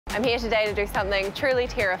I'm here today to do something truly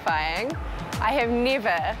terrifying. I have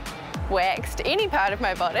never waxed any part of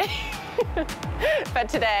my body, but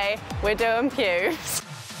today we're doing pubes.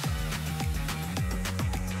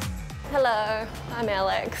 Hello, I'm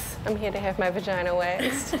Alex. I'm here to have my vagina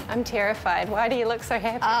waxed. I'm terrified. Why do you look so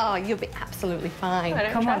happy? Oh, you'll be absolutely fine. I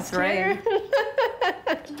don't Come on trust through. you.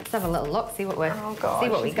 Let's have a little look, see what we she's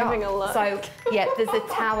got. giving a look. So, yeah, there's a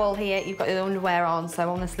towel here. You've got your underwear on, so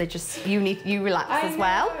honestly, just you relax as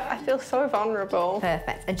well. I feel so vulnerable.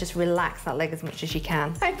 Perfect, and just relax that leg as much as you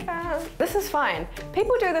can. I can't. This is fine.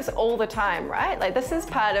 People do this all the time, right? Like, this is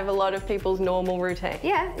part of a lot of people's normal routine.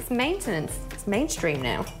 Yeah, it's maintenance. It's mainstream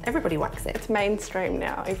now. Everybody waxes it. It's mainstream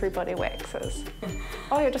now. Everybody waxes.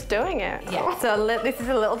 Oh, you're just doing it. Yeah. So this is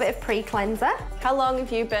a little bit of pre-cleanser. How long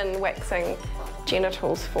have you been waxing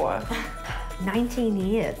genitals for? 19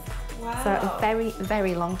 years. Wow. So a very,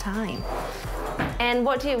 very long time. And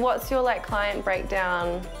what's your like client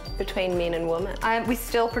breakdown between men and women? We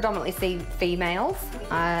still predominantly see females.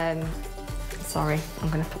 Sorry, I'm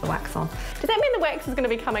going to put the wax on. Does that mean the wax is going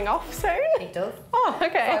to be coming off soon? It does. Oh,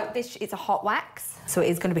 okay. So this is a hot wax, so it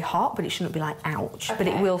is going to be hot, but it shouldn't be like ouch. Okay. But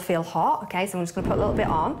it will feel hot. Okay, so I'm just going to put a little bit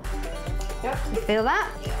on. Yep. You feel that?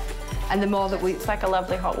 And the more that we... It's like a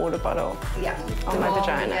lovely hot water bottle. Yeah. On my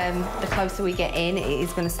vagina. The closer we get in, it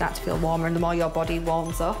is going to start to feel warmer, and the more your body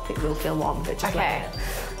warms up, it will feel warmer. But just okay.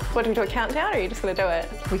 What, do we do a countdown, or are you just going to do it?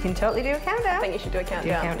 We can totally do a countdown. I think you should do a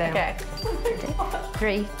countdown. Okay.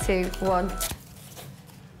 3, 2, 1.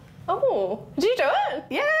 Oh, did you do it?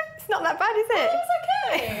 Yeah, it's not that bad, is it? Oh,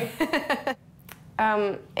 it's okay.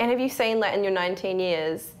 And have you seen, like, in your 19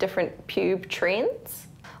 years, different pube trends?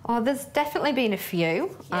 Oh, there's definitely been a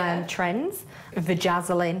few trends.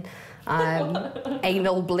 Vajazzling,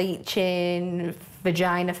 anal bleaching,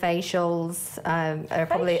 vagina facials are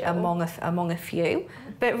probably among a few.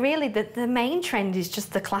 But really, the main trend is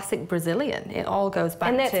just the classic Brazilian. It all goes back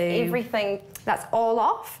to... And that's everything... That's all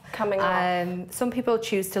off. Coming off. Some people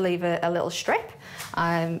choose to leave a little strip,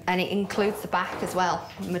 and it includes the back as well.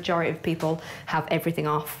 The majority of people have everything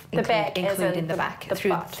off, including the back,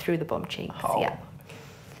 through the bum cheeks. Oh. Yeah.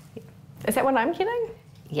 Is that what I'm getting?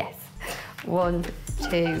 Yes. 1,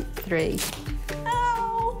 2, 3.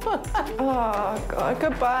 Ow! Oh God!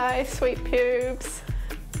 Goodbye, sweet pubes.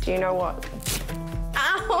 Do you know what?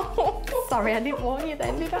 Ow! Sorry, I didn't warn you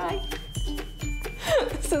then, did I?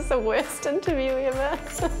 This is the worst interview ever.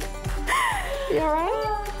 You all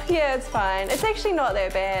right? Yeah, it's fine. It's actually not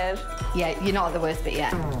that bad. Yeah, you're not at the worst bit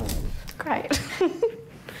yet. Great.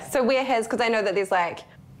 So where has, because I know that there's like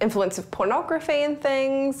influence of pornography and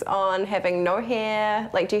things on having no hair.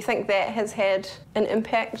 Like, do you think that has had an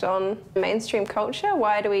impact on mainstream culture?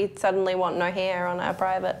 Why do we suddenly want no hair on our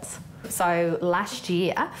privates? So last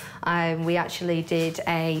year, we actually did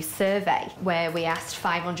a survey where we asked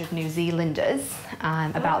 500 New Zealanders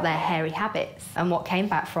about their hairy habits. And what came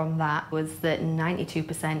back from that was that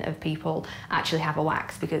 92% of people actually have a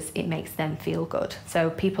wax because it makes them feel good. So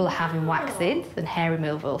people are having waxes and hair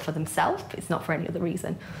removal for themselves. It's not for any other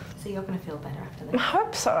reason. So you're going to feel better after this. I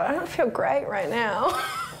hope so. I don't feel great right now.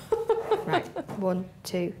 Right, 1,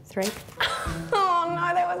 2, 3. Oh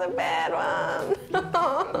no, that was a bad one.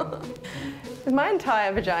 Is my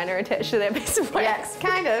entire vagina attached to that piece of wax? Yes,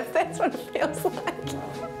 kind of. That's what it feels like.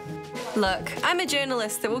 Look, I'm a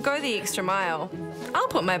journalist that will go the extra mile. I'll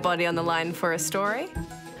put my body on the line for a story.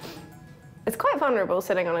 It's quite vulnerable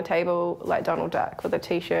sitting on a table like Donald Duck with a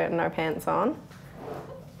t-shirt and no pants on.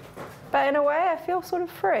 But in a way, I feel sort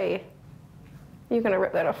of free. You're going to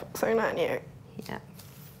rip that off soon, aren't you? Yeah.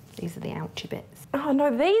 These are the ouchy bits. Oh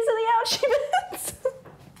no, these are the ouchy bits!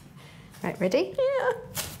 Right, ready? Yeah.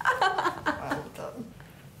 Well done.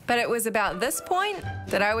 But it was about this point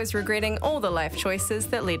that I was regretting all the life choices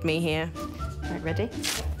that led me here. Right, ready?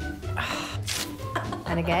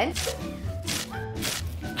 And again.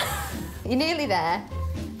 You're nearly there.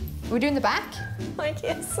 We're doing the back? I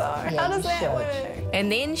guess so. Yeah, how does that should. work?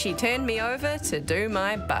 And then she turned me over to do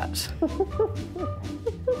my butt.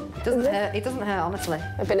 It doesn't hurt. It doesn't hurt, honestly.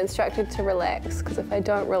 I've been instructed to relax, because if I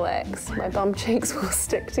don't relax, my bum cheeks will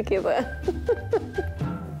stick together.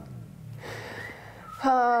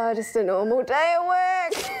 Oh, just a normal day at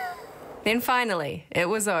work. Then finally, it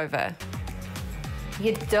was over.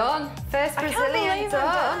 You're done. First Brazilian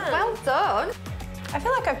done. Well done. I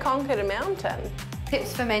feel like I've conquered a mountain.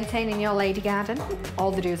 Tips for maintaining your lady garden.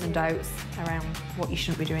 All the do's and don'ts around what you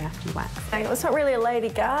shouldn't be doing after you wax. It's not really a lady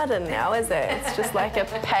garden now, is it? It's just like a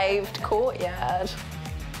paved courtyard.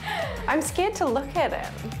 I'm scared to look at it.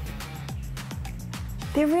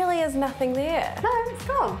 There really is nothing there. No, it's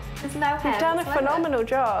gone. There's no hair. You've done a phenomenal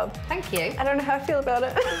job. Thank you. I don't know how I feel about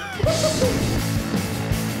it.